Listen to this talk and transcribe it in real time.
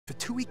the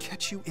Tui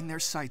catch you in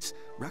their sights,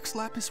 Rex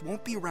Lapis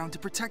won't be around to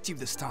protect you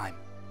this time.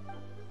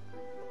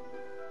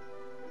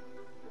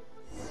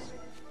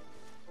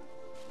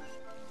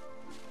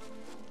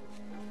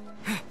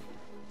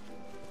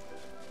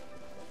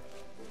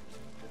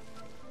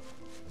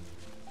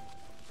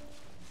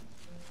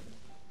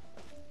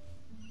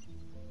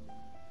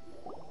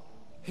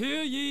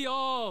 Hear ye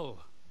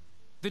all!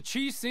 The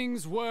Chi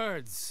sings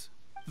words.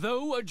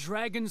 Though a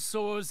dragon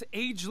soars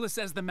ageless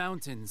as the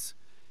mountains,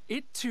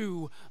 it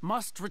too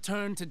must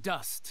return to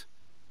dust.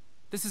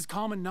 This is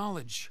common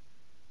knowledge.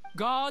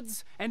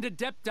 Gods and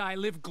Adepti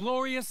live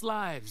glorious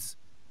lives,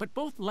 but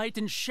both light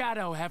and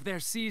shadow have their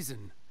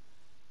season.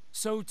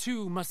 So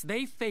too must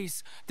they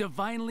face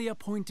divinely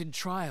appointed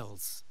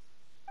trials.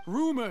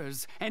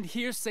 Rumors and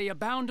hearsay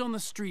abound on the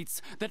streets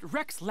that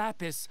Rex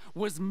Lapis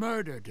was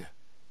murdered.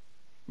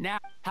 Now,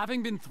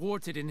 having been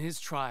thwarted in his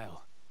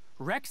trial,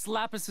 Rex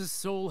Lapis's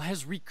soul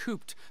has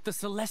recouped the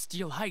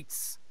celestial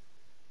heights.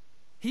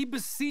 He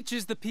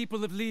beseeches the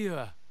people of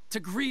Liyue to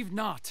grieve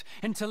not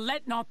and to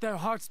let not their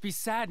hearts be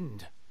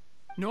saddened.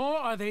 Nor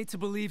are they to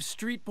believe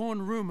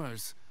street-born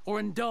rumors or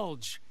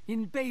indulge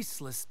in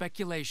baseless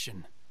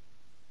speculation.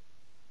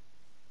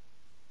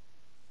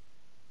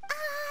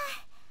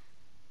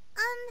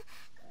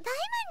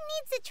 Paimon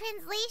needs a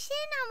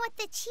translation on what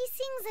the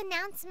Qixing's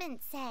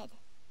announcement said.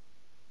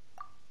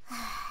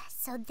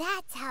 So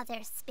that's how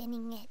they're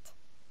spinning it.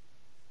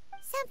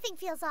 Something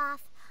feels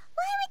off.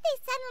 Why would they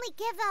suddenly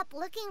give up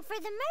looking for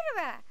the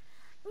murderer?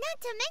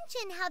 Not to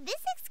mention how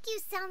this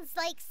excuse sounds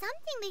like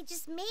something they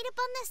just made up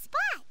on the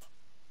spot.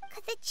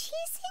 Could the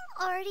Qixing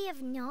already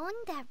have known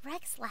that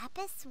Rex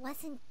Lapis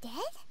wasn't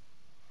dead?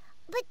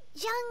 But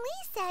Zhongli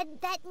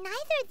said that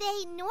neither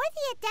they nor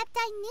the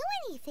Adepti knew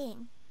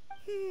anything.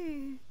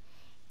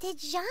 Did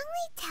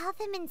Zhongli tell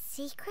them in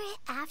secret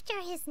after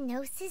his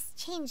gnosis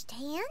changed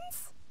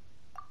hands?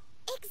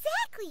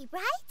 Exactly,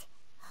 right?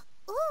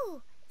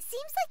 Ooh,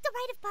 seems like the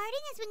rite of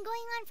parting has been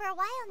going on for a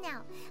while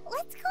now.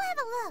 Let's go have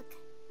a look.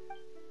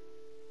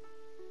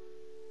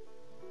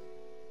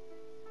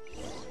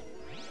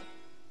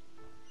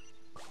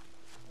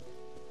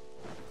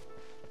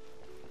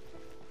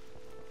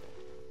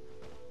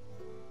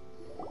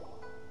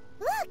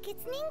 Look,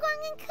 it's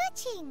Ningguang and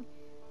Keqing.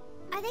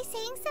 Are they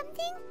saying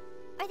something?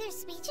 Are their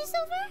speeches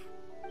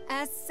over?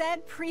 As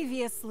said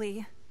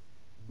previously,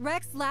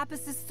 Rex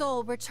Lapis's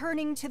soul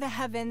returning to the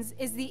heavens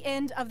is the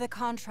end of the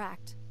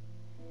contract.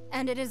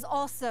 And it is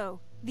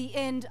also the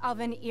end of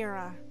an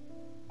era.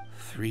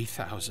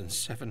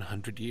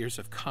 3,700 years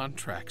of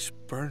contracts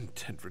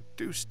burnt and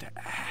reduced to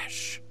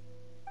ash.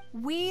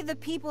 We, the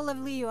people of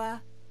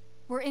Liyue,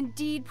 were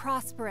indeed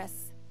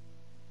prosperous.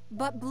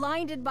 But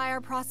blinded by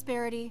our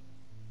prosperity,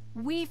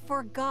 we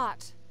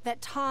forgot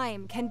that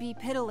time can be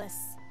pitiless.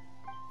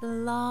 The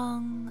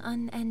long,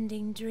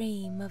 unending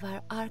dream of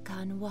our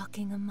Archon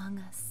walking among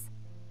us.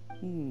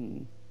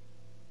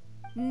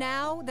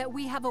 Now that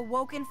we have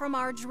awoken from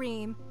our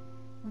dream,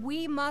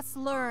 we must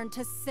learn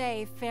to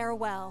say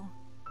farewell.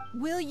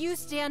 Will you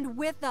stand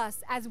with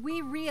us as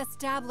we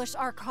re-establish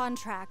our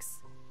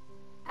contracts?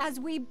 As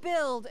we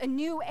build a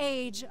new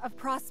age of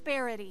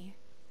prosperity?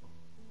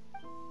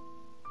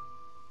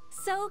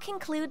 So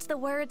concludes the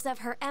words of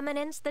Her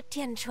Eminence the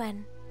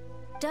Tianquan.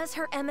 Does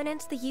Her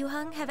Eminence the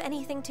Yuheng have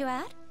anything to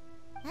add?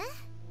 Huh?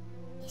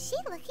 Is she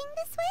looking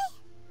this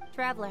way?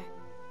 Traveler.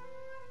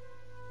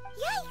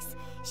 Yikes!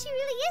 She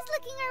really is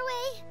looking our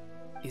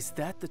way! Is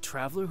that the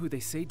traveler who they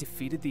say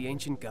defeated the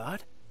ancient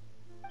god?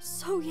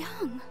 So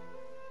young.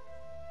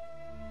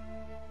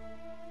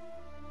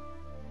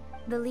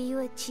 The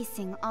Liyue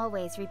Qixing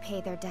always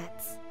repay their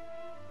debts.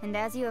 And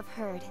as you have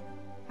heard,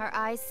 our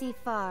eyes see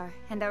far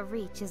and our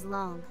reach is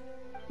long.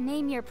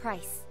 Name your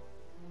price.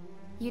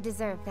 You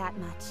deserve that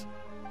much.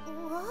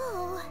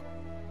 Whoa!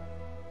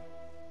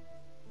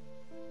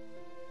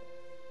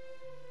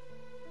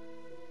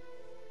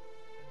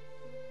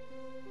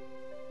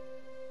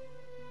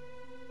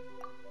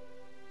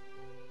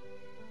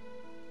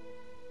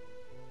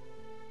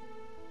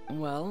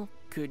 Well,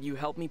 could you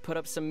help me put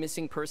up some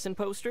missing person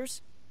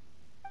posters?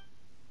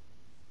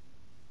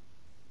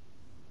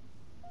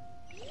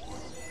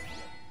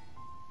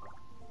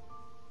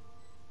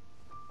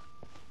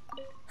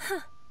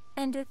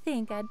 And to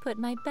think I'd put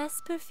my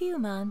best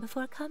perfume on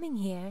before coming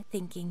here,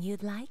 thinking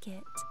you'd like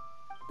it.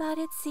 But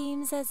it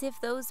seems as if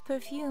those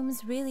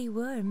perfumes really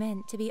were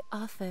meant to be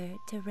offered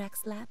to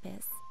Rex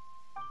Lapis.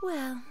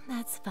 Well,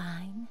 that's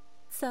fine.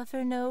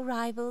 Suffer no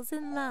rivals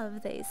in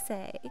love, they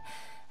say.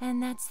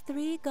 And that's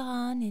 3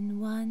 gone in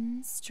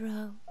 1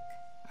 stroke.